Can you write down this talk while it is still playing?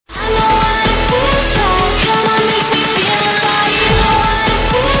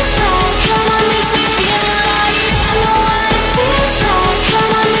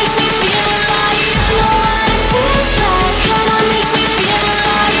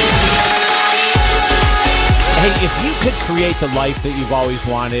If you could create the life that you've always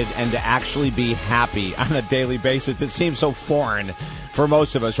wanted and to actually be happy on a daily basis, it seems so foreign for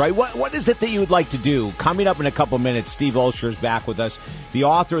most of us, right? What is it that you would like to do? Coming up in a couple minutes, Steve Olsher is back with us, the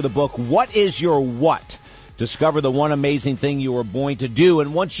author of the book, What is Your What? Discover the one amazing thing you were born to do.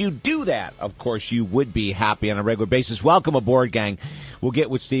 And once you do that, of course, you would be happy on a regular basis. Welcome aboard, gang. We'll get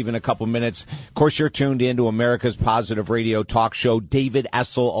with Steve in a couple minutes. Of course, you're tuned in to America's Positive Radio talk show, David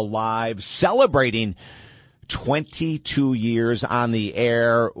Essel Alive, celebrating 22 years on the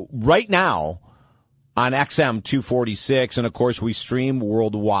air right now on XM 246. And, of course, we stream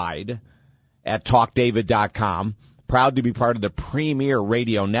worldwide at TalkDavid.com. Proud to be part of the premier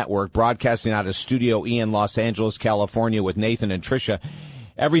radio network, broadcasting out of Studio E in Los Angeles, California with Nathan and Tricia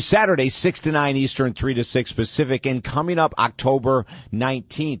every Saturday, 6 to 9 Eastern, 3 to 6 Pacific. And coming up October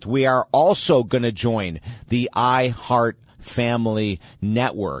 19th, we are also going to join the iHeart Family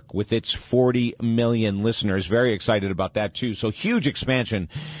Network with its 40 million listeners. Very excited about that, too. So huge expansion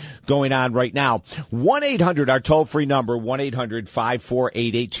going on right now. 1-800, our toll-free number,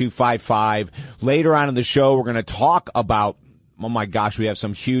 1-800-548-8255. Later on in the show, we're going to talk about, oh my gosh, we have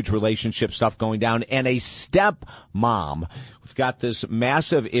some huge relationship stuff going down, and a stepmom. We've got this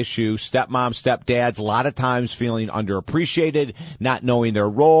massive issue, stepmom, stepdads, a lot of times feeling underappreciated, not knowing their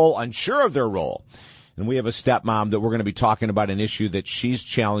role, unsure of their role. And we have a stepmom that we're going to be talking about an issue that she's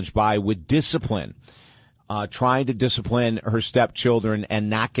challenged by with discipline, trying to discipline her stepchildren and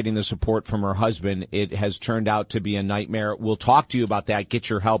not getting the support from her husband. It has turned out to be a nightmare. We'll talk to you about that. Get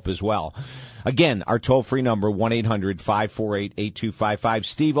your help as well. Again, our toll-free number, 1-800-548-8255.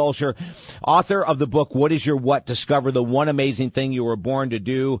 Steve Olsher, author of the book, What is Your What? Discover the one amazing thing you were born to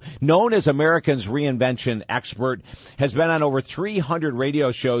do. Known as America's reinvention expert, has been on over 300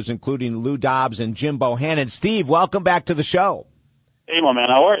 radio shows, including Lou Dobbs and Jim Bohannon. Steve, welcome back to the show. Hey, my man,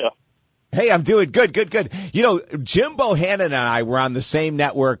 how are you? Hey, I'm doing good. You know, Jim Bohannon and I were on the same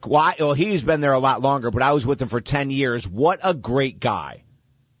network. Well, he's been there a lot longer, but I was with him for 10 years. What a great guy.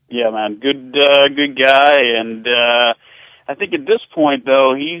 Yeah, man, good guy, and I think at this point,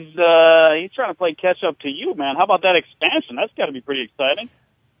 though, he's trying to play catch up to you, man. How about that expansion? That's got to be pretty exciting.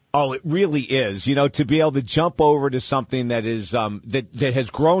 Oh, it really is. You know, to be able to jump over to something that is that has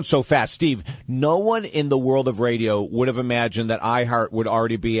grown so fast. Steve, no one in the world of radio would have imagined that iHeart would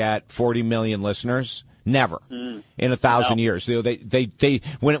already be at 40 million listeners. Never in 1,000 years. You know, they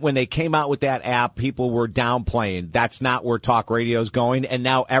when they came out with that app, people were downplaying. That's not where talk radio is going, and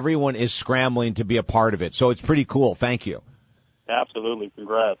now everyone is scrambling to be a part of it. So it's pretty cool. Thank you. Absolutely,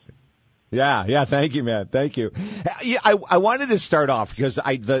 congrats. Yeah. Thank you, man. Thank you. I wanted to start off because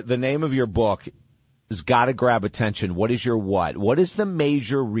the name of your book has got to grab attention. What is your what? What is the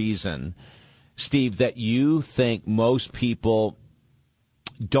major reason, Steve, that you think most people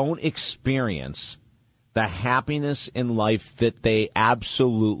don't experience the happiness in life that they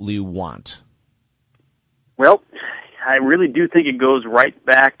absolutely want? Well, I really do think it goes right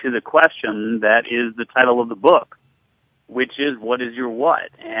back to the question that is the title of the book, which is, what is your what?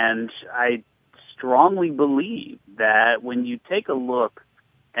 And I strongly believe that when you take a look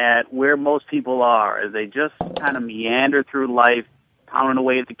at where most people are as they just kind of meander through life, pounding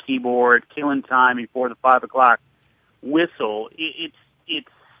away at the keyboard, killing time before the 5 o'clock whistle, it's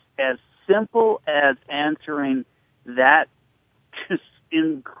as simple as answering that just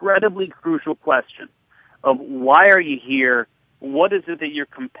incredibly crucial question of why are you here, what is it that you're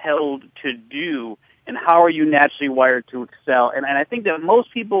compelled to do, and how are you naturally wired to excel? And I think that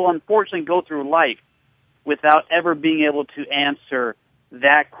most people, unfortunately, go through life without ever being able to answer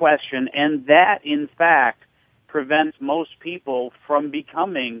that question, and that, in fact, prevents most people from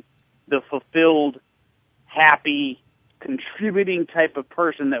becoming the fulfilled, happy, contributing type of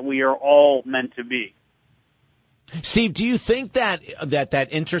person that we are all meant to be. Steve, do you think that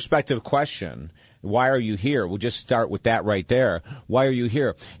introspective question, why are you here? We'll just start with that right there. Why are you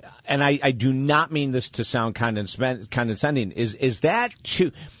here? And I do not mean this to sound condescending. Is that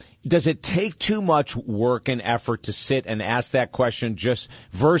too? Does it take too much work and effort to sit and ask that question just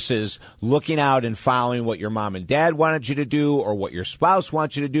versus looking out and following what your mom and dad wanted you to do or what your spouse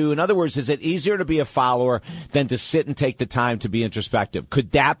wants you to do? In other words, is it easier to be a follower than to sit and take the time to be introspective?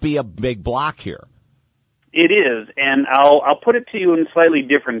 Could that be a big block here? It is, and I'll put it to you in slightly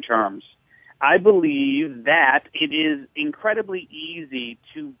different terms. I believe that it is incredibly easy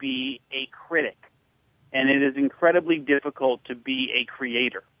to be a critic, and it is incredibly difficult to be a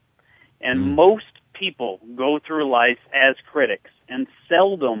creator. And most people go through life as critics and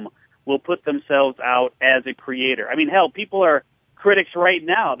seldom will put themselves out as a creator. I mean, hell, people are critics right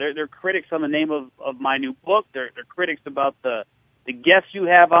now. They're critics on the name of my new book. They're critics about the guests you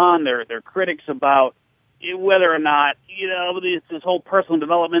have on. They're critics about whether or not, this whole personal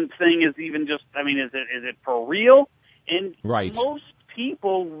development thing is even just, is it for real? And right. Most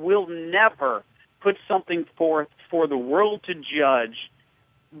people will never put something forth for the world to judge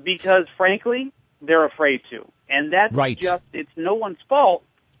because, frankly, they're afraid to. And that's right. it's no one's fault.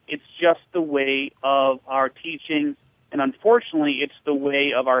 It's just the way of our teachings, and unfortunately, it's the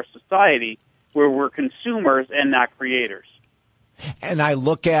way of our society where we're consumers and not creators. And I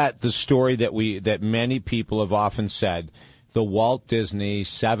look at the story that many people have often said, the Walt Disney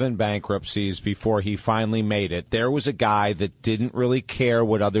 7 bankruptcies before he finally made it. There was a guy that didn't really care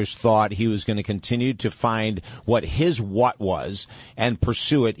what others thought. He was going to continue to find what his what was and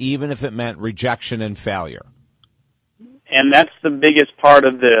pursue it, even if it meant rejection and failure. And that's the biggest part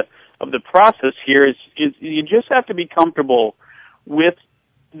of the process here is you just have to be comfortable with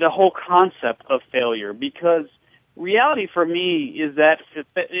the whole concept of failure, because reality for me is that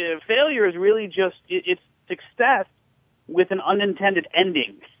failure is really just it's success with an unintended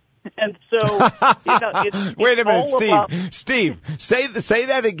ending. And so, wait a minute, Steve, say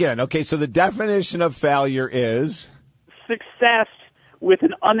that again. Okay, so the definition of failure is success with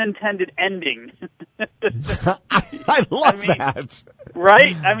an unintended ending. I love that.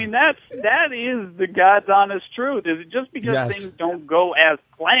 Right? That is the God's honest truth. Is just because things don't go as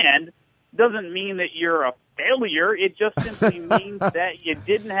planned doesn't mean that you're a failure. It just simply means that you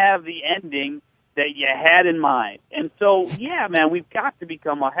didn't have the ending that you had in mind. And so, yeah, man, we've got to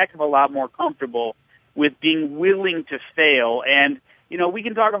become a heck of a lot more comfortable with being willing to fail. And, we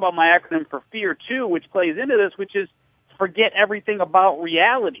can talk about my acronym for FEAR, too, which plays into this, which is forget everything about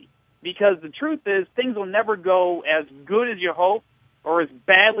reality. Because the truth is, things will never go as good as you hope or as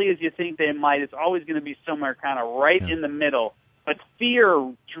badly as you think they might. It's always going to be somewhere kind of right in the middle. But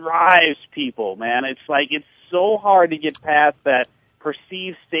fear drives people, man. It's so hard to get past that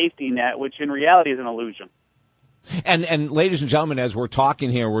perceived safety net, which in reality is an illusion. And ladies and gentlemen, as we're talking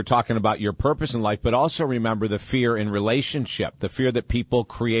here, we're talking about your purpose in life, but also remember the fear in relationship, the fear that people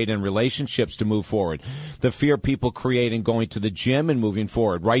create in relationships to move forward, the fear people create in going to the gym and moving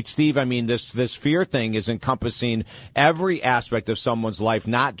forward. Right, Steve? This fear thing is encompassing every aspect of someone's life,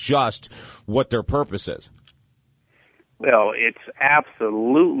 not just what their purpose is. Well, it's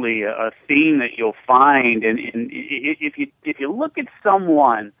absolutely a theme that you'll find, and if you look at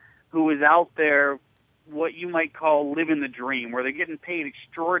someone who is out there, what you might call living the dream, where they're getting paid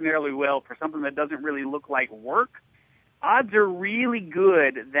extraordinarily well for something that doesn't really look like work, odds are really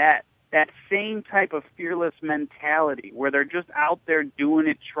good that same type of fearless mentality, where they're just out there doing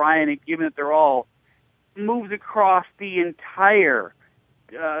it, trying it, giving it their all, moves across the entire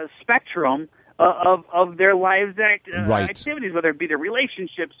spectrum of their lives activities, whether it be their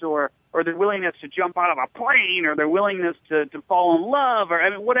relationships or their willingness to jump out of a plane or their willingness to fall in love or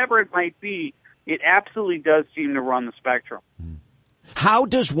whatever it might be. It absolutely does seem to run the spectrum. How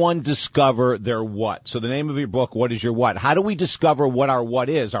does one discover their what? So the name of your book, What is Your What? How do we discover what our what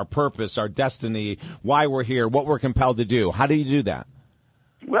is, our purpose, our destiny, why we're here, what we're compelled to do? How do you do that?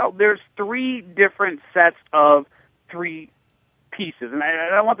 Well, there's three different sets of three pieces, and I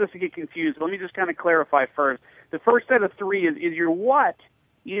don't want this to get confused. Let me just kind of clarify first. The first set of three is your what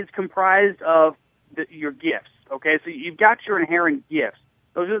is comprised of your gifts, okay? So you've got your inherent gifts.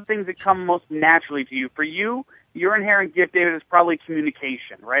 Those are the things that come most naturally to you. For you, your inherent gift, David, is probably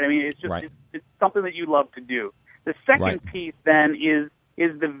communication, right? It's just it's something that you love to do. The second piece, then, is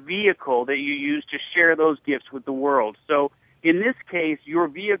the vehicle that you use to share those gifts with the world. So in this case, your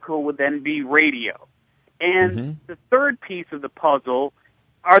vehicle would then be radio. And the third piece of the puzzle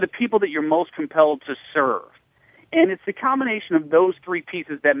are the people that you're most compelled to serve. And it's the combination of those three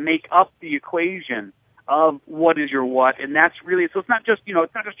pieces that make up the equation of what is your what. And that's really, so it's not just,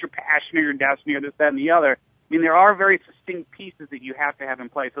 it's not just your passion or your destiny or this, that, and the other. There are very distinct pieces that you have to have in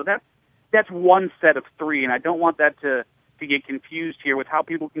place. So that's one set of three, and I don't want that to get confused here with how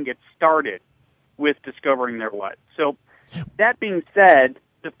people can get started with discovering their what. So that being said,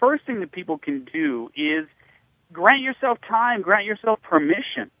 the first thing that people can do is grant yourself time, grant yourself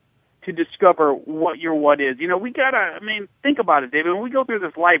permission to discover what your what is. We gotta, think about it, David. When we go through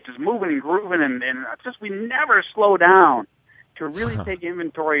this life just moving and grooving and we never slow down to really take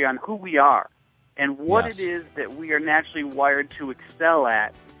inventory on who we are and what it is that we are naturally wired to excel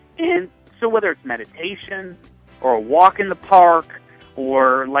at. And so whether it's meditation or a walk in the park,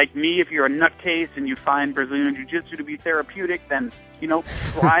 or like me, if you're a nutcase and you find Brazilian Jiu-Jitsu to be therapeutic, then,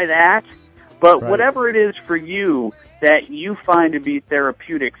 try that. But whatever it is for you that you find to be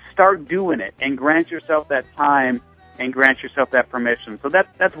therapeutic, start doing it and grant yourself that time and grant yourself that permission. So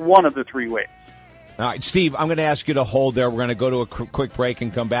that's one of the three ways. All right, Steve, I'm going to ask you to hold there. We're going to go to a quick break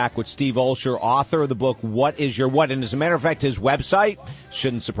and come back with Steve Olsher, author of the book, What Is Your What? And as a matter of fact, his website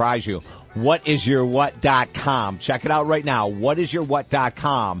shouldn't surprise you, whatisyourwhat.com. Check it out right now,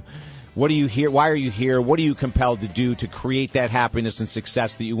 whatisyourwhat.com. What are you here? Why are you here? What are you compelled to do to create that happiness and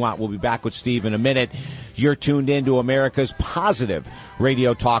success that you want? We'll be back with Steve in a minute. You're tuned in to America's positive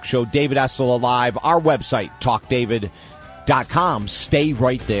radio talk show, David Essel Alive. Our website, talkdavid.com. Stay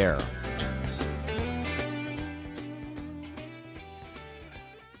right there.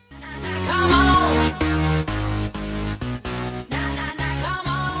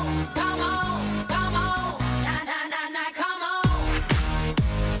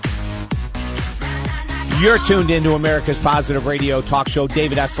 You're tuned into America's Positive Radio Talk Show,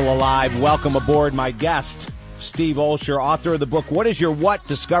 David Essel Alive. Welcome aboard, my guest, Steve Olsher, author of the book, What Is Your What?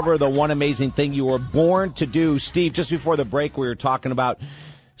 Discover the one amazing thing you were born to do. Steve, just before the break, we were talking about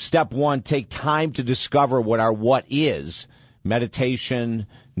step one, take time to discover what our what is. Meditation,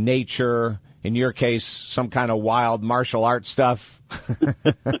 nature, in your case, some kind of wild martial arts stuff.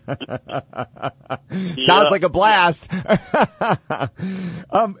 Sounds like a blast.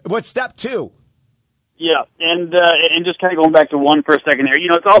 What's step two? Yeah, and just kind of going back to one for a second here,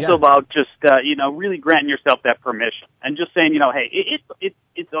 it's also about just, really granting yourself that permission and just saying, hey,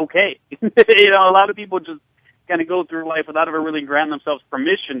 it's okay. A lot of people just kind of go through life without ever really granting themselves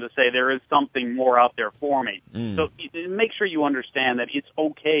permission to say there is something more out there for me. So make sure you understand that it's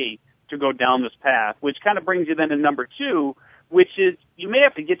okay to go down this path, which kind of brings you then to number two, which is you may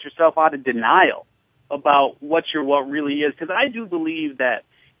have to get yourself out of denial about what really is, because I do believe that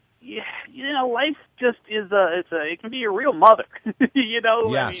life just is it can be a real mother,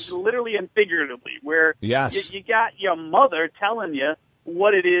 Yes. I mean, literally and figuratively, where yes. you got your mother telling you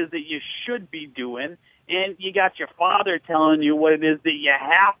what it is that you should be doing, and you got your father telling you what it is that you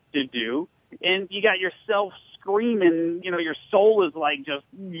have to do, and you got yourself screaming, your soul is like just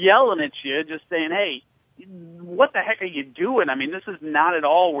yelling at you, just saying, hey, what the heck are you doing? I mean, this is not at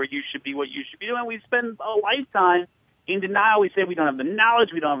all where you should be, what you should be doing. We spend a lifetime in denial. We say we don't have the knowledge,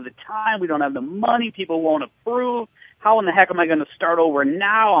 we don't have the time, we don't have the money, people won't approve. How in the heck am I going to start over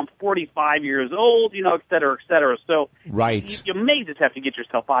now? I'm 45 years old, et cetera, et cetera. So right. You may just have to get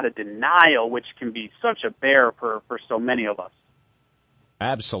yourself out of denial, which can be such a bear for so many of us.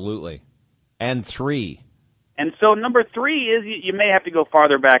 Absolutely. And three. And so number three is you may have to go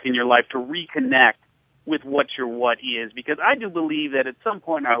farther back in your life to reconnect with what your what is, because I do believe that at some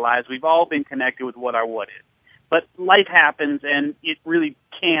point in our lives we've all been connected with what our what is. But life happens, and it really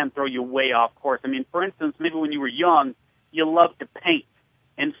can throw you way off course. I mean, for instance, maybe when you were young, you loved to paint.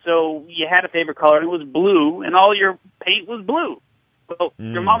 And so you had a favorite color, and it was blue, and all your paint was blue. Well,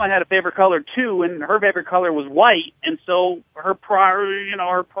 your mama had a favorite color, too, and her favorite color was white. And so her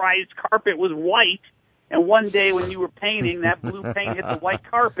prized carpet was white. And one day when you were painting, that blue paint hit the white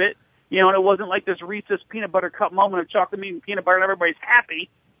carpet, and it wasn't like this Reese's peanut butter cup moment of chocolate meat and peanut butter, and everybody's happy.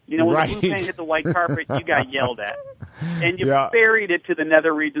 When right. the blue paint hit the white carpet, you got yelled at. And you buried it to the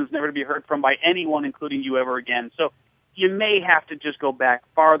nether regions, never to be heard from by anyone, including you, ever again. So you may have to just go back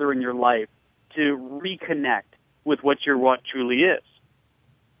farther in your life to reconnect with what your what truly is.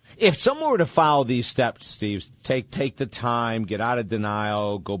 If someone were to follow these steps, Steve, take the time, get out of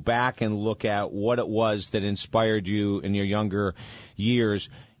denial, go back and look at what it was that inspired you in your younger years,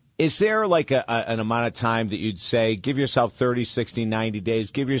 is there like an amount of time that you'd say, give yourself 30, 60, 90 days,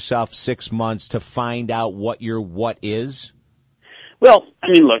 give yourself 6 months to find out what your what is? Well,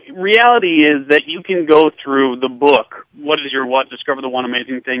 I mean, look, reality is that you can go through the book, What Is Your What? Discover the One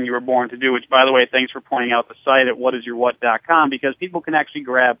Amazing Thing You Were Born to Do, which, by the way, thanks for pointing out the site at whatisyourwhat.com, because people can actually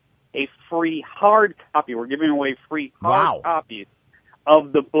grab a free hard copy. We're giving away free hard copies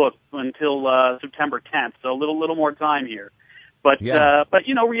of the book until September 10th, so a little more time here. But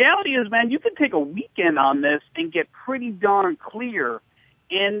reality is, man, you can take a weekend on this and get pretty darn clear.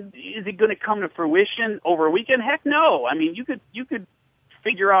 And is it going to come to fruition over a weekend? Heck no. I mean, you could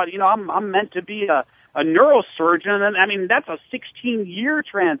figure out, I'm meant to be a neurosurgeon. And I mean, that's a 16-year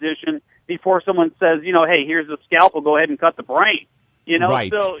transition before someone says, hey, here's the scalpel, go ahead and cut the brain.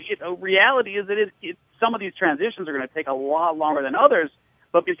 Right. So reality is that some of these transitions are going to take a lot longer than others,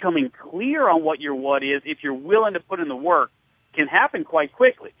 but becoming clear on what your what is, if you're willing to put in the work, can happen quite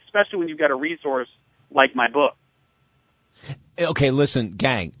quickly, especially when you've got a resource like my book. Okay, listen,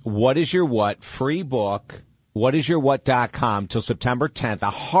 gang, What Is Your What? Free book, whatisyourwhat.com till September 10th,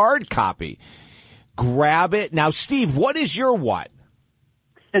 a hard copy. Grab it. Now, Steve, what is your what?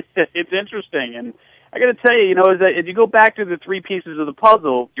 It's interesting, and I got to tell you, is that if you go back to the three pieces of the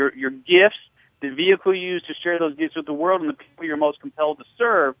puzzle, your gifts, the vehicle you use to share those gifts with the world, and the people you're most compelled to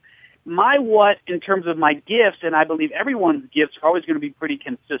serve, my what in terms of my gifts, and I believe everyone's gifts are always going to be pretty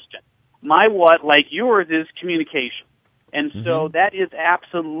consistent. My what, like yours, is communication. And so that is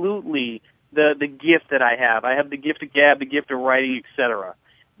absolutely the gift that I have. I have the gift of gab, the gift of writing, etc.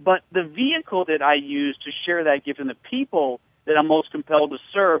 But the vehicle that I use to share that gift and the people that I'm most compelled to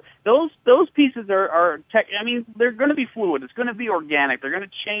serve, those pieces are they're going to be fluid. It's going to be organic. They're going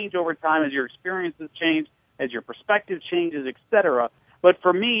to change over time as your experiences change, as your perspective changes, etc. But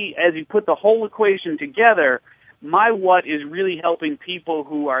for me, as you put the whole equation together, my what is really helping people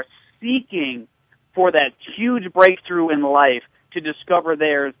who are seeking for that huge breakthrough in life to discover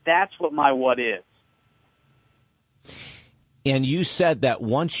theirs. That's what my what is. And you said that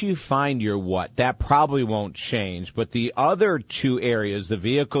once you find your what, that probably won't change. But the other two areas, the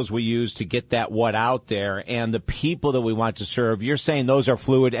vehicles we use to get that what out there and the people that we want to serve, you're saying those are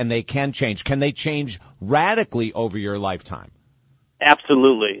fluid and they can change. Can they change radically over your lifetime?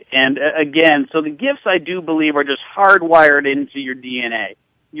 Absolutely. And again, so the gifts I do believe are just hardwired into your DNA.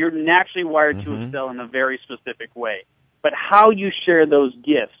 You're naturally wired to excel in a very specific way. But how you share those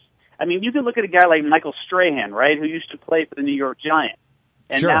gifts, I mean, you can look at a guy like Michael Strahan, right, who used to play for the New York Giants,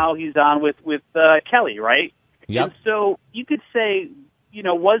 and now he's on with Kelly, right? Yep. And so you could say,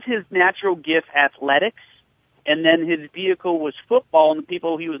 was his natural gift athletics, and then his vehicle was football, and the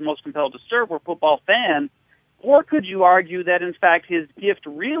people he was most compelled to serve were football fans? Or could you argue that, in fact, his gift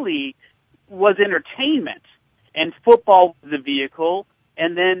really was entertainment, and football was the vehicle,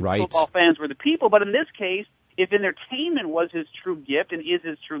 and then football fans were the people? But in this case, if entertainment was his true gift and is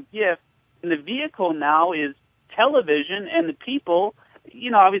his true gift, and the vehicle now is television and the people,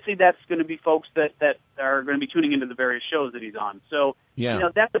 obviously that's going to be folks that are going to be tuning into the various shows that he's on. So,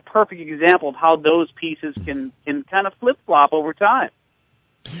 that's a perfect example of how those pieces can kind of flip-flop over time.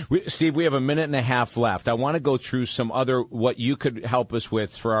 Steve, we have a minute and a half left. I want to go through some other, what you could help us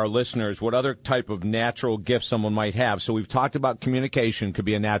with for our listeners, what other type of natural gift someone might have. So we've talked about communication could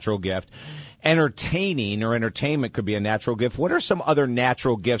be a natural gift. Entertaining or entertainment could be a natural gift. What are some other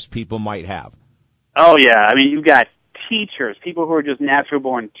natural gifts people might have? Oh, yeah. I mean, you've got teachers, people who are just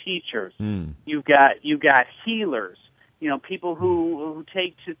natural-born teachers. You've got healers, people who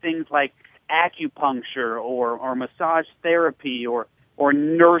take to things like acupuncture or massage therapy or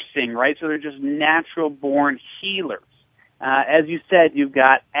nursing, right? So they're just natural-born healers. As you said, you've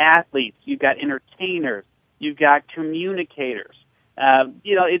got athletes, you've got entertainers, you've got communicators.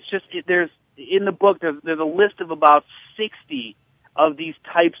 There's in the book, there's a list of about 60 of these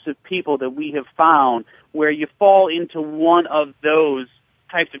types of people that we have found where you fall into one of those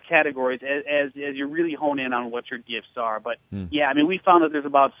types of categories as you really hone in on what your gifts are. But, we found that there's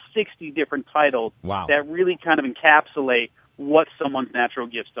about 60 different titles that really kind of encapsulate what someone's natural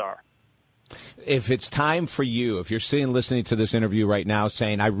gifts are. If it's time for you, if you're sitting listening to this interview right now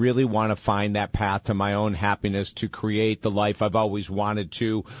saying, I really want to find that path to my own happiness, to create the life I've always wanted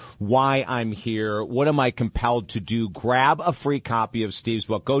to, why I'm here, what am I compelled to do? Grab a free copy of Steve's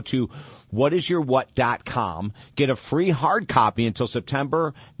book. Go to whatisyourwhat.com. Get a free hard copy until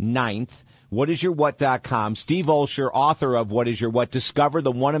September 9th. Whatisyourwhat.com. Steve Olsher, author of What Is Your What? Discover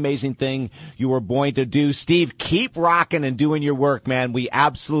the one amazing thing you were born to do. Steve, keep rocking and doing your work, man. We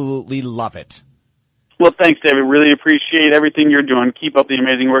absolutely love it. Well, thanks, David. Really appreciate everything you're doing. Keep up the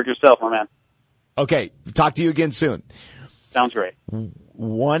amazing work yourself, my man. Okay. Talk to you again soon. Sounds great.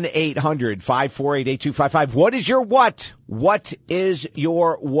 1-800-548-8255. What is your what? What is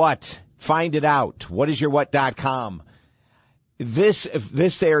your what? Find it out. Whatisyourwhat.com.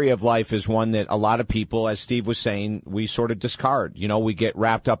 This area of life is one that a lot of people, as Steve was saying, we sort of discard. We get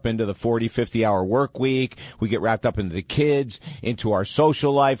wrapped up into the 40, 50-hour work week. We get wrapped up into the kids, into our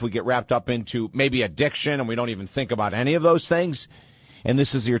social life. We get wrapped up into maybe addiction, and we don't even think about any of those things. And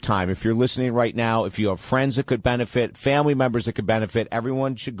this is your time. If you're listening right now, if you have friends that could benefit, family members that could benefit,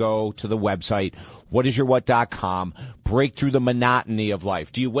 everyone should go to the website, whatisyourwhat.com. Break through the monotony of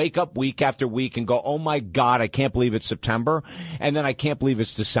life. Do you wake up week after week and go, oh, my God, I can't believe it's September, and then I can't believe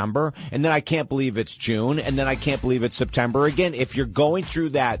it's December, and then I can't believe it's June, and then I can't believe it's September again? If you're going through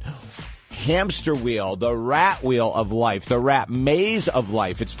that hamster wheel, the rat wheel of life, the rat maze of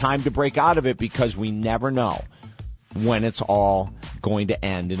life, it's time to break out of it, because we never know when it's all going to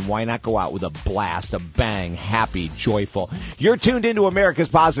end. And why not go out with a blast, a bang, happy, joyful? You're tuned into America's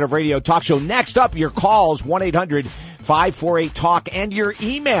Positive Radio Talk Show. Next up, your calls, 1-800-548-TALK, and your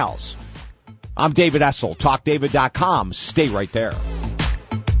emails. I'm David Essel, TalkDavid.com. Stay right there.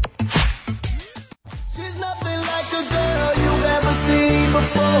 She's nothing like a girl you've ever seen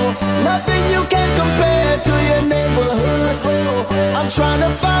before. Nothing you can compare to your neighborhood. I'm trying to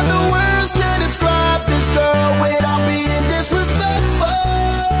find the words to describe this girl without being disrespectful.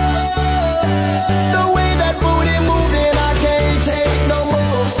 The way that booty moving, I can't take no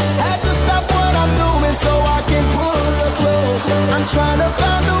more. Had to stop what I'm doing so I can pull her close. I'm trying to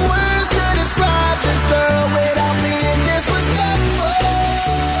find the words to describe this girl without being disrespectful.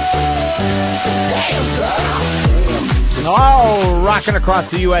 Damn, girl. Oh, rocking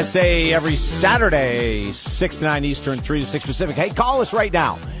across the USA every Saturday, 6 to 9 Eastern, 3 to 6 Pacific. Hey, call us right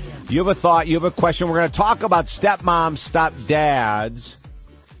now. You have a thought, you have a question. We're going to talk about stepmoms, stepdads.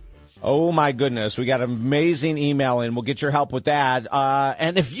 Oh, my goodness. We got an amazing email in. We'll get your help with that.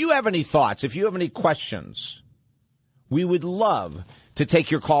 And if you have any thoughts, if you have any questions, we would love to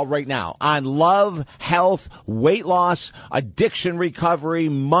take your call right now on love, health, weight loss, addiction recovery,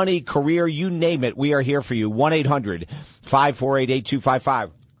 money, career, you name it. We are here for you.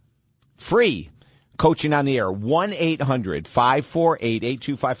 1-800-548-8255. Free coaching on the air.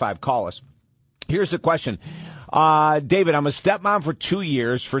 1-800-548-8255. Call us. Here's the question. David, I'm a stepmom for 2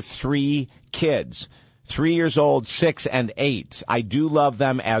 years for 3 kids. 3 years old, 6, and 8. I do love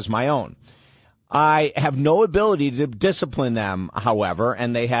them as my own. I have no ability to discipline them, however,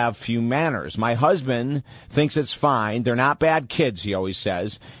 and they have few manners. My husband thinks it's fine. They're not bad kids, he always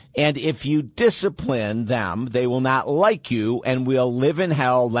says. And if you discipline them, they will not like you and will live in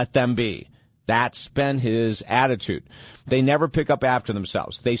hell. Let them be. That's been his attitude. They never pick up after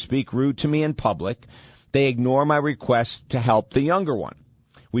themselves. They speak rude to me in public. They ignore my request to help the younger one.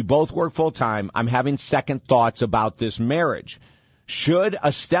 We both work full time. I'm having second thoughts about this marriage. Should a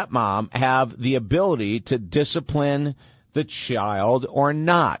stepmom have the ability to discipline the child or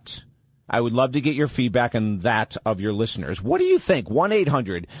not? I would love to get your feedback on that of your listeners. What do you think?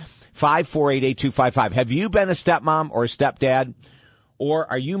 1-800-548-8255. Have you been a stepmom or a stepdad? Or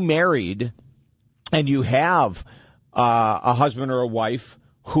are you married and you have a husband or a wife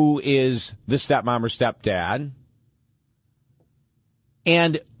who is the stepmom or stepdad?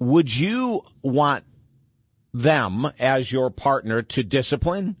 And would you want them as your partner to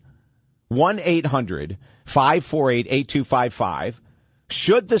discipline? 1-800-548-8255.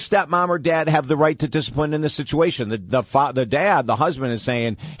 Should the stepmom or dad have the right to discipline in this situation? The dad, the husband, is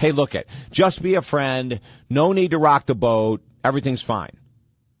saying, hey, look it, just be a friend. No need to rock the boat. Everything's fine.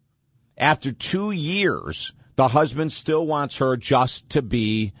 After 2 years, the husband still wants her just to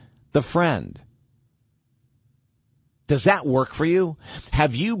be the friend. Does that work for you?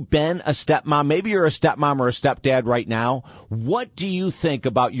 Have you been a stepmom? Maybe you're a stepmom or a stepdad right now. What do you think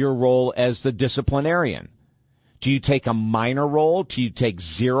about your role as the disciplinarian? Do you take a minor role? Do you take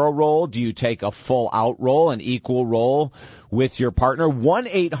zero role? Do you take a full out role, an equal role with your partner?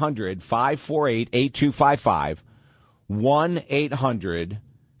 1-800-548-8255.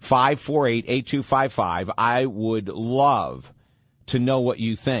 1-800-548-8255. I would love to know what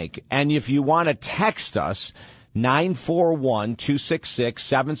you think. And if you want to text us,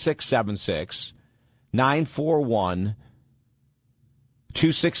 941-266-7676,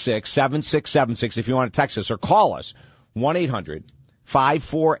 941-266-7676 if you want to text us or call us,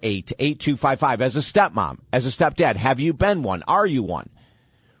 1-800-548-8255. As a stepmom, as a stepdad, have you been one? Are you one?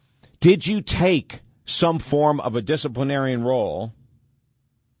 Did you take some form of a disciplinarian role?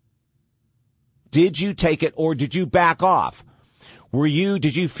 Did you take it or did you back off?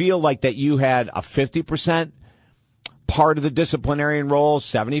 Did you feel like that you had a 50% part of the disciplinarian role,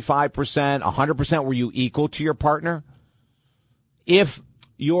 75%, 100%? Were you equal to your partner? If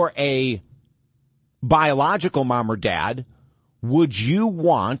you're a biological mom or dad, would you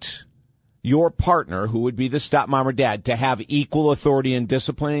want your partner, who would be the stepmom or dad, to have equal authority in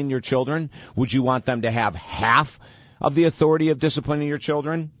disciplining your children? Would you want them to have half of the authority of disciplining your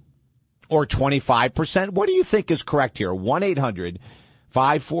children? Or 25%? What do you think is correct here?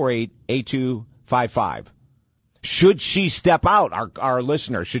 1-800-548-8255. Should she step out, our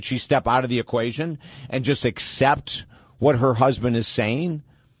listener, should she step out of the equation and just accept what her husband is saying?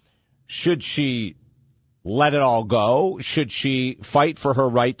 Should she let it all go? Should she fight for her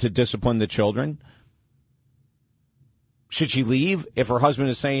right to discipline the children? Should she leave if her husband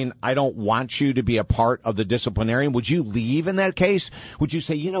is saying, I don't want you to be a part of the disciplinarian? Would you leave in that case? Would you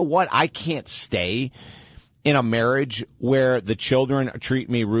say, you know what, I can't stay in a marriage where the children treat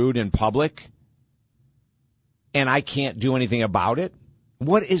me rude in public and I can't do anything about it?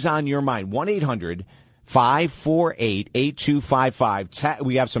 What is on your mind? 1-800-548-8255.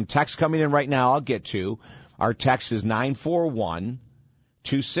 We have some text coming in right now I'll get to. Our text is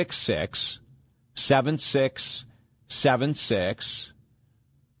 941-266-7676.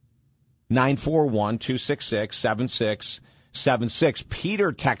 941-266-7676.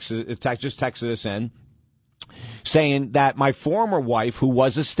 Peter just texted us in saying that my former wife, who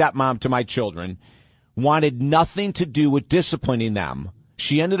was a stepmom to my children, wanted nothing to do with disciplining them.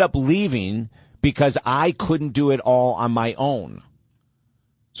 She ended up leaving because I couldn't do it all on my own.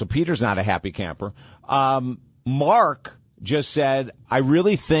 So Peter's not a happy camper. Mark just said, I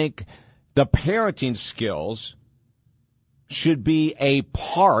really think the parenting skills should be a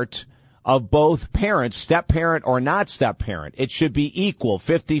part of both parents, step-parent or not step-parent. It should be equal,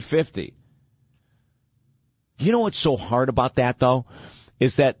 50-50. You know what's so hard about that, though,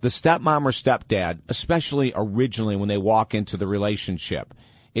 is that the stepmom or stepdad, especially originally when they walk into the relationship,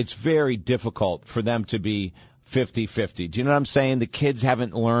 it's very difficult for them to be 50-50. Do you know what I'm saying? The kids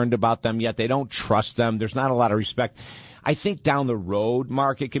haven't learned about them yet. They don't trust them. There's not a lot of respect. I think down the road,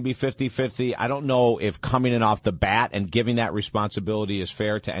 Mark, it can be 50-50. I don't know if coming in off the bat and giving that responsibility is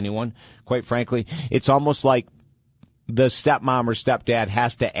fair to anyone, quite frankly. It's almost like the stepmom or stepdad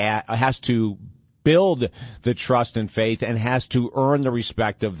has to build the trust and faith and has to earn the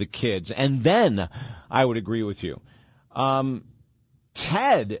respect of the kids. And then I would agree with you.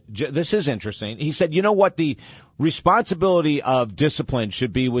 Ted, this is interesting. He said, you know what? The responsibility of discipline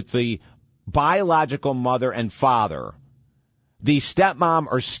should be with the biological mother and father. The stepmom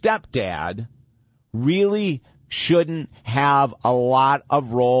or stepdad really shouldn't have a lot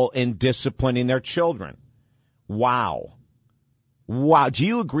of role in disciplining their children. Wow. Do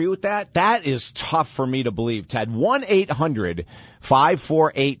you agree with that? That is tough for me to believe, Ted.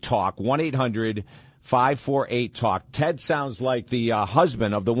 1-800-548-TALK. 1-800-548-TALK. Ted sounds like the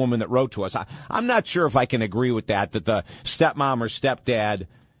husband of the woman that wrote to us. I'm not sure if I can agree with that the stepmom or stepdad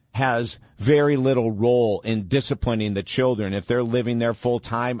has very little role in disciplining the children if they're living there full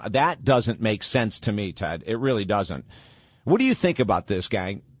time. That doesn't make sense to me, Ted. It really doesn't. What do you think about this,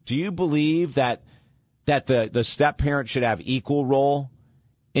 gang? Do you believe that the step-parent should have equal role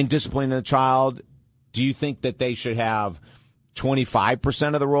in disciplining the child? Do you think that they should have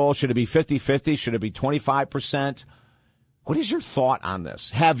 25% of the role? Should it be 50-50? Should it be 25%? What is your thought on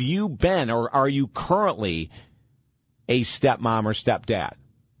this? Have you been or are you currently a stepmom or stepdad?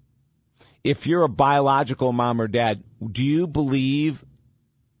 If you're a biological mom or dad, do you believe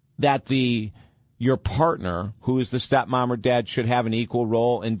that your partner, who is the stepmom or dad, should have an equal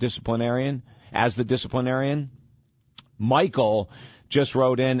role in as the disciplinarian? Michael just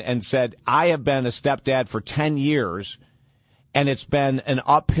wrote in and said, I have been a stepdad for 10 years, and it's been an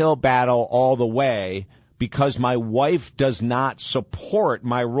uphill battle all the way because my wife does not support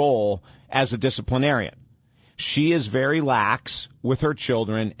my role as a disciplinarian. She is very lax with her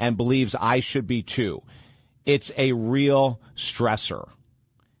children and believes I should be too. It's a real stressor.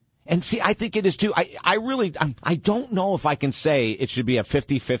 And see, I think it is too. I don't know if I can say it should be a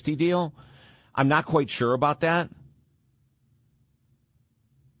 50-50 deal. I'm not quite sure about that.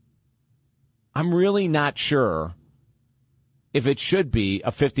 I'm really not sure if it should be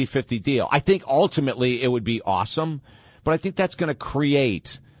a 50-50 deal. I think ultimately it would be awesome, but I think that's going to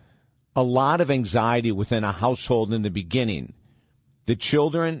create a lot of anxiety within a household in the beginning. The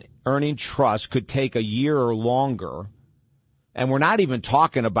children earning trust could take a year or longer. And we're not even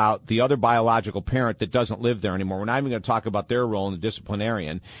talking about the other biological parent that doesn't live there anymore. We're not even going to talk about their role in the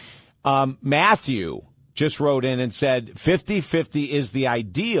disciplinarian. Matthew just wrote in and said 50-50 is the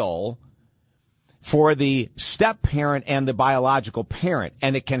ideal for the step-parent and the biological parent.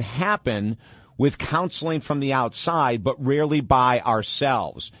 And it can happen with counseling from the outside, but rarely by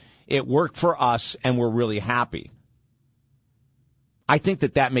ourselves. It worked for us, and we're really happy. I think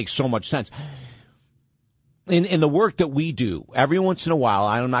that makes so much sense. In the work that we do, every once in a while,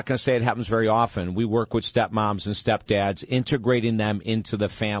 I'm not going to say it happens very often, we work with stepmoms and stepdads, integrating them into the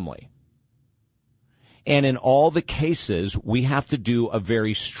family. And in all the cases, we have to do a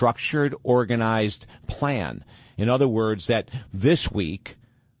very structured, organized plan. In other words, that this week,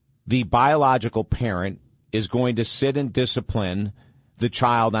 the biological parent is going to sit and discipline the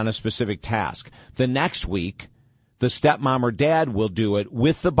child on a specific task. The next week, the stepmom or dad will do it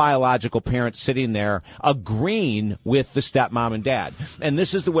with the biological parent sitting there agreeing with the stepmom and dad. And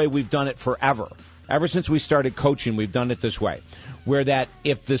this is the way we've done it forever. Ever since we started coaching, we've done it this way, where that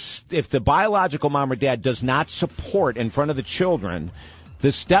if the biological mom or dad does not support in front of the children the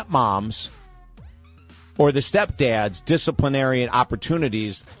stepmoms or the stepdad's disciplinary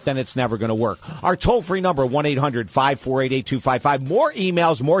opportunities, then it's never going to work. Our toll-free number, 1-800-548-8255. More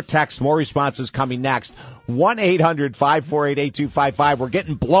emails, more texts, more responses coming next. 1-800-548-8255. We're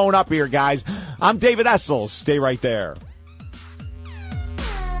getting blown up here, guys. I'm David Essels. Stay right there.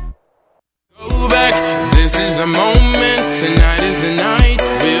 Go back, this is the moment, tonight is the night,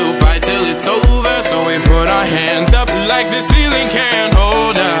 we'll fight till it's over, so we put our hands up like the ceiling can't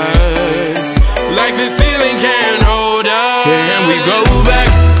hold us, like the ceiling can't hold us, can we go back,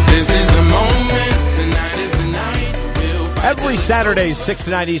 this is the moment, tonight is the night, we'll fight Every Saturday, 6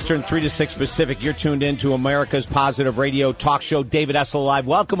 to 9 Eastern, 3 to 6 Pacific, you're tuned in to America's Positive Radio Talk Show. David Essel Live.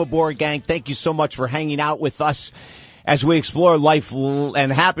 Welcome aboard, gang. Thank you so much for hanging out with us as we explore life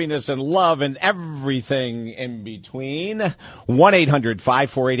and happiness and love and everything in between.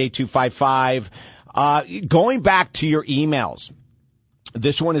 1-800-548-8255. Going back to your emails,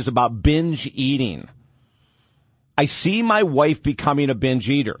 this one is about binge eating. I see my wife becoming a binge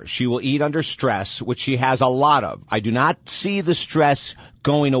eater. She will eat under stress, which she has a lot of. I do not see the stress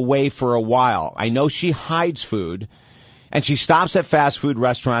going away for a while. I know she hides food, and she stops at fast food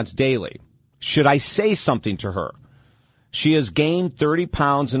restaurants daily. Should I say something to her? She has gained 30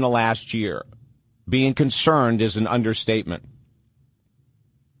 pounds in the last year. Being concerned is an understatement.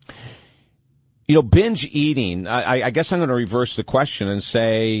 You know, binge eating, I guess I'm going to reverse the question and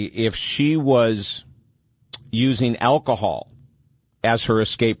say if she was using alcohol as her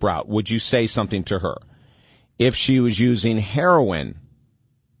escape route, would you say something to her? If she was using heroin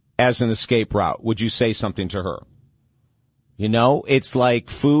as an escape route, would you say something to her? You know, it's like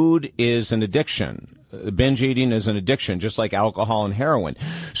food is an addiction. Binge eating is an addiction, just like alcohol and heroin.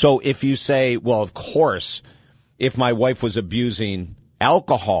 So if you say, well, of course, if my wife was abusing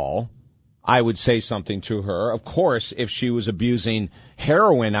alcohol, I would say something to her. Of course, if she was abusing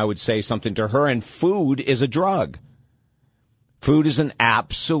heroin, I would say something to her. And food is a drug. Food is an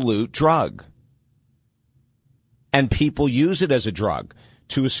absolute drug. And people use it as a drug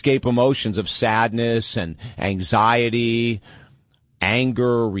to escape emotions of sadness and anxiety,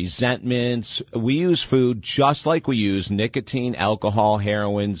 anger, resentments. We use food just like we use nicotine, alcohol,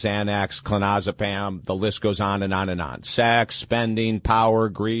 heroin, Xanax, clonazepam. The list goes on and on and on. Sex, spending, power,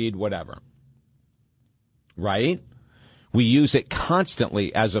 greed, whatever. Right? We use it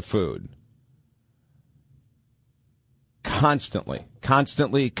constantly as a food. Constantly.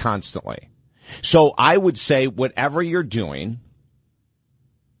 So I would say whatever you're doing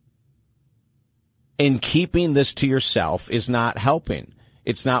in keeping this to yourself is not helping.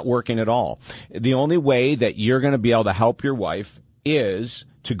 It's not working at all. The only way that you're going to be able to help your wife is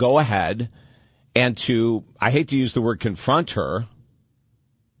to go ahead and to, I hate to use the word confront her.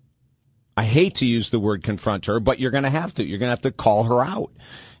 But you're going to have to. You're going to have to call her out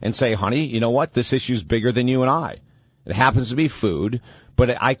and say, honey, you know what? This issue's bigger than you and I. It happens to be food,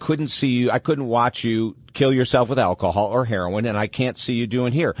 but I couldn't watch you kill yourself with alcohol or heroin, and I can't see you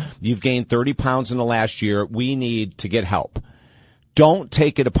doing here. You've gained 30 pounds in the last year. We need to get help. Don't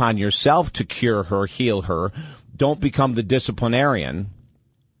take it upon yourself to cure her, heal her. Don't become the disciplinarian.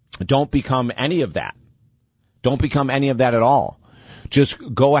 Don't become any of that. Don't become any of that at all.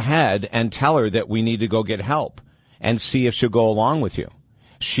 Just go ahead and tell her that we need to go get help and see if she'll go along with you.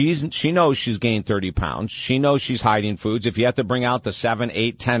 She knows she's gained 30 pounds. She knows she's hiding foods. If you have to bring out the 7,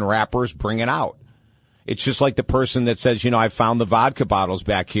 8, 10 wrappers, bring it out. It's just like the person that says, I found the vodka bottles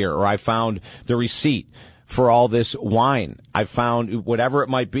back here, or I found the receipt for all this wine. I found whatever it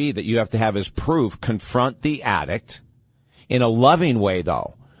might be that you have to have as proof. Confront the addict in a loving way,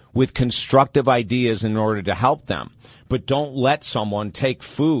 though, with constructive ideas in order to help them. But don't let someone take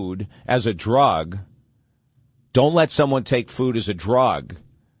food as a drug. Don't let someone take food as a drug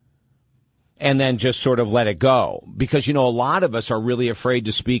and then just sort of let it go. Because, a lot of us are really afraid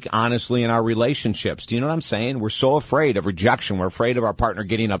to speak honestly in our relationships. Do you know what I'm saying? We're so afraid of rejection. We're afraid of our partner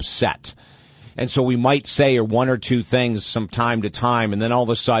getting upset. And so we might say one or two things from time to time, and then all of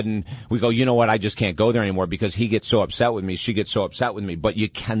a sudden we go, you know what, I just can't go there anymore because he gets so upset with me, she gets so upset with me. But you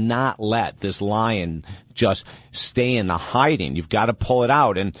cannot let this lion just stay in the hiding. You've got to pull it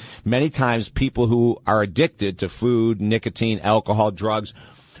out. And many times people who are addicted to food, nicotine, alcohol, drugs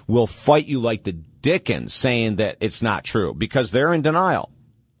will fight you like the Dickens saying that it's not true because they're in denial.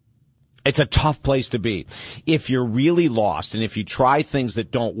 It's a tough place to be. If you're really lost and if you try things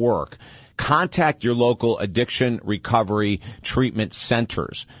that don't work, contact your local addiction recovery treatment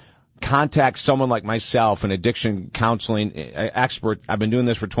centers. Contact someone like myself, an addiction counseling expert. I've been doing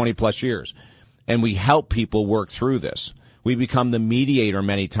this for 20 plus years, and we help people work through this. We become the mediator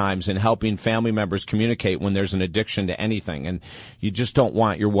many times in helping family members communicate when there's an addiction to anything. And you just don't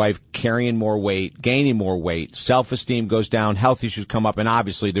want your wife carrying more weight, gaining more weight, self-esteem goes down, health issues come up, and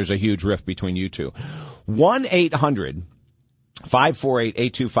obviously there's a huge rift between you two.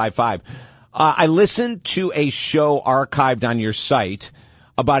 1-800-548-8255. I listened to a show archived on your site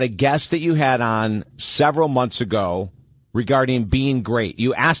about a guest that you had on several months ago regarding being great.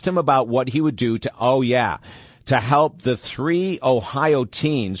 You asked him about what he would do to help the 3 Ohio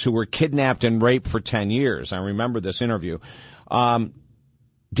teens who were kidnapped and raped for 10 years. I remember this interview.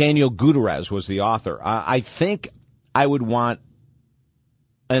 Daniel Gutierrez was the author. I think I would want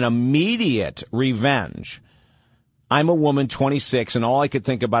an immediate revenge I'm a woman, 26, and all I could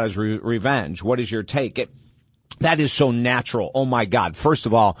think about is revenge. What is your take? That is so natural. Oh, my God. First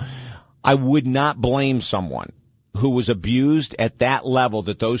of all, I would not blame someone who was abused at that level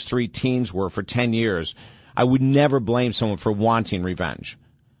that those 3 teens were for 10 years. I would never blame someone for wanting revenge.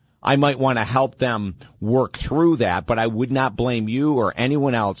 I might want to help them work through that, but I would not blame you or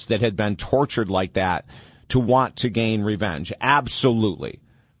anyone else that had been tortured like that to want to gain revenge. Absolutely.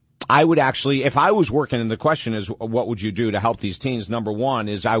 I would actually, if I was working, and the question is, what would you do to help these teens? Number one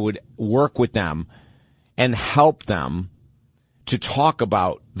is I would work with them and help them to talk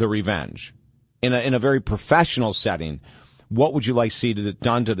about the revenge in a very professional setting. What would you like to see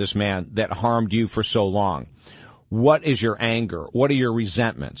done to this man that harmed you for so long? What is your anger? What are your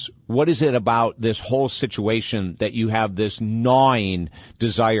resentments? What is it about this whole situation that you have this gnawing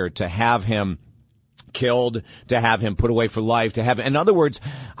desire to have him killed, to have him put away for life, to have, in other words,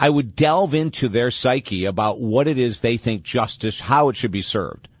 I would delve into their psyche about what it is they think justice, how it should be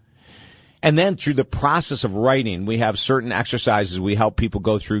served. And then through the process of writing, we have certain exercises. We help people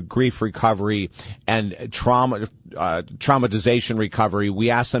go through grief recovery and traumatization recovery. We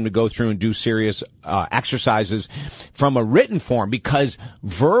ask them to go through and do serious exercises from a written form, because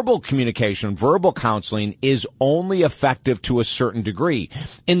verbal communication, verbal counseling is only effective to a certain degree.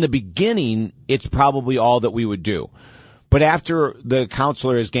 In the beginning, it's probably all that we would do. But after the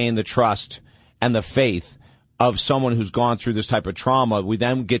counselor has gained the trust and the faith of someone who's gone through this type of trauma, we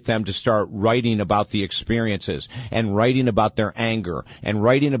then get them to start writing about the experiences and writing about their anger and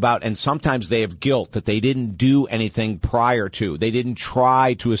writing about, and sometimes they have guilt that they didn't do anything prior to. They didn't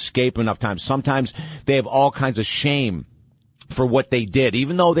try to escape enough times. Sometimes they have all kinds of shame for what they did.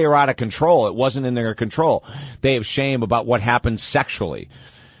 Even though they were out of control, it wasn't in their control. They have shame about what happened sexually.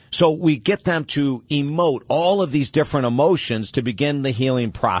 So we get them to emote all of these different emotions to begin the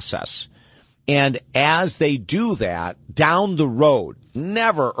healing process. And as they do that, down the road,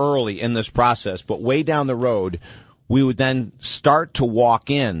 never early in this process, but way down the road, we would then start to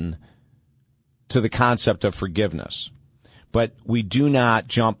walk in to the concept of forgiveness. But we do not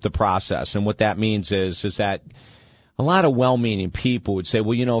jump the process. And what that means is that a lot of well-meaning people would say,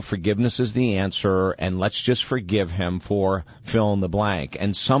 well, you know, forgiveness is the answer, and let's just forgive him for fill in the blank.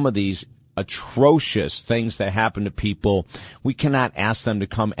 And some of these atrocious things that happen to people, we cannot ask them to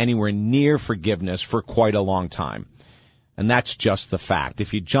come anywhere near forgiveness for quite a long time. And that's just the fact.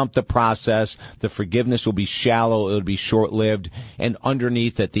 If you jump the process, the forgiveness will be shallow, it'll be short-lived, and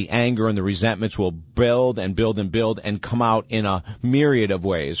underneath it, the anger and the resentments will build and build and build and come out in a myriad of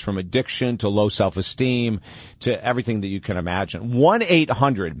ways, from addiction to low self-esteem to everything that you can imagine.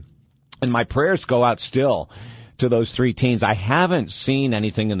 1-800, and my prayers go out still to those 3 teens. I haven't seen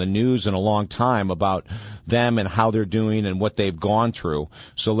anything in the news in a long time about them and how they're doing and what they've gone through.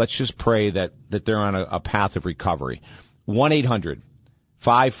 So let's just pray that they're on a path of recovery.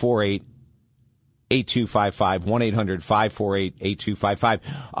 1-800-548-8255.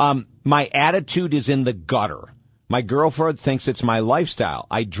 1-800-548-8255. My attitude is in the gutter. My girlfriend thinks it's my lifestyle.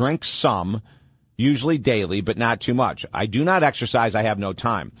 I drink some, usually daily, but not too much. I do not exercise. I have no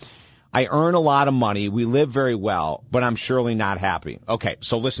time. I earn a lot of money. We live very well, but I'm surely not happy. Okay,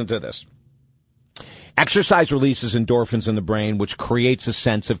 so listen to this. Exercise releases endorphins in the brain, which creates a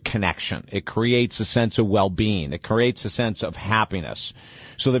sense of connection. It creates a sense of well-being. It creates a sense of happiness.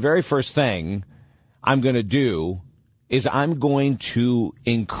 So the very first thing I'm going to do is I'm going to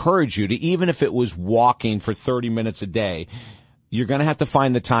encourage you to, even if it was walking for 30 minutes a day, you're going to have to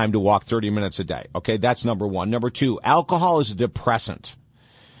find the time to walk 30 minutes a day. Okay, that's number one. Number two, alcohol is a depressant.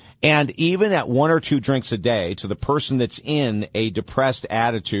 And even at 1 or 2 drinks a day, to the person that's in a depressed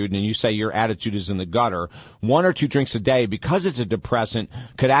attitude, and you say your attitude is in the gutter, 1 or 2 drinks a day, because it's a depressant,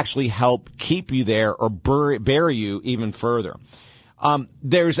 could actually help keep you there or bury you even further.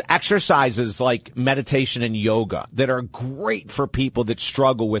 There's exercises like meditation and yoga that are great for people that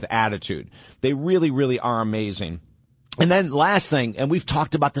struggle with attitude. They really, really are amazing. And then last thing, and we've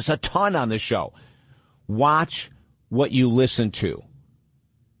talked about this a ton on this show, watch what you listen to.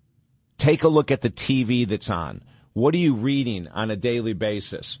 Take a look at the TV that's on. What are you reading on a daily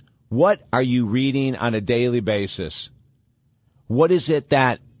basis? What are you reading on a daily basis? What is it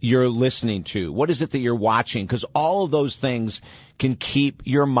that you're listening to? What is it that you're watching? Because all of those things can keep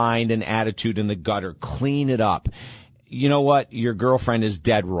your mind and attitude in the gutter. Clean it up. You know what? Your girlfriend is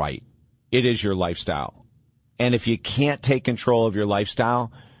dead right. It is your lifestyle. And if you can't take control of your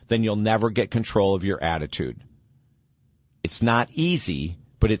lifestyle, then you'll never get control of your attitude. It's not easy,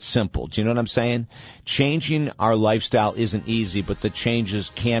 but it's simple. Do you know what I'm saying? Changing our lifestyle isn't easy, but the changes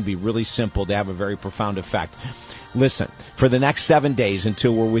can be really simple to have a very profound effect. Listen, for the next 7 days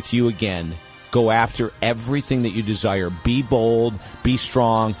until we're with you again, Go after everything that you desire. Be bold, be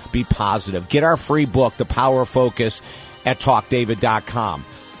strong, be positive. Get our free book, The Power of Focus, at TalkDavid.com.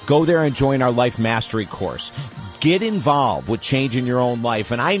 Go there and join our Life Mastery course. Get involved with changing your own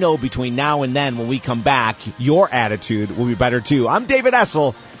life. And I know between now and then, when we come back, your attitude will be better too. I'm David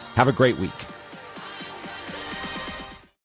Essel. Have a great week.